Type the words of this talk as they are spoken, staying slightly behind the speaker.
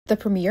The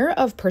premiere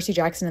of Percy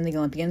Jackson and the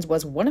Olympians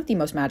was one of the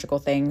most magical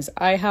things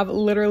I have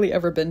literally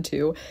ever been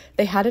to.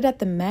 They had it at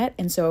the Met,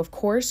 and so of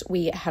course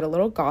we had a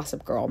little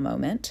Gossip Girl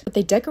moment. But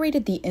they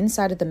decorated the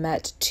inside of the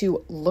Met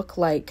to look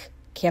like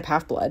Camp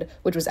Half-Blood,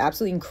 which was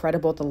absolutely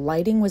incredible. The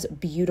lighting was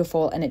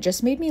beautiful, and it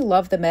just made me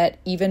love the Met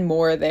even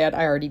more than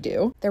I already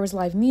do. There was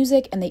live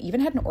music, and they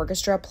even had an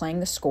orchestra playing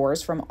the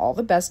scores from all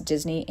the best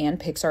Disney and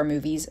Pixar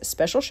movies.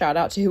 Special shout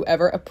out to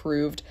whoever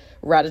approved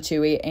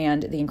Ratatouille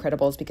and The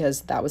Incredibles,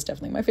 because that was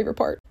definitely my favorite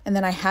part. And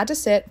then I had to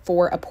sit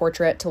for a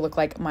portrait to look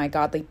like my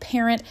godly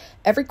parent.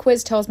 Every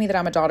quiz tells me that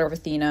I'm a daughter of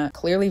Athena,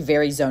 clearly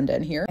very zoned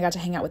in here. I got to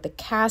hang out with the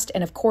cast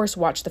and of course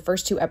watch the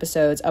first 2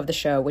 episodes of the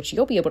show, which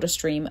you'll be able to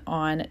stream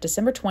on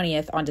December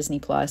 20th on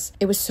Disney+.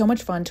 It was so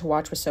much fun to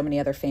watch with so many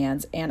other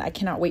fans, and I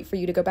cannot wait for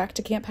you to go back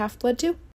to Camp Half-Blood too.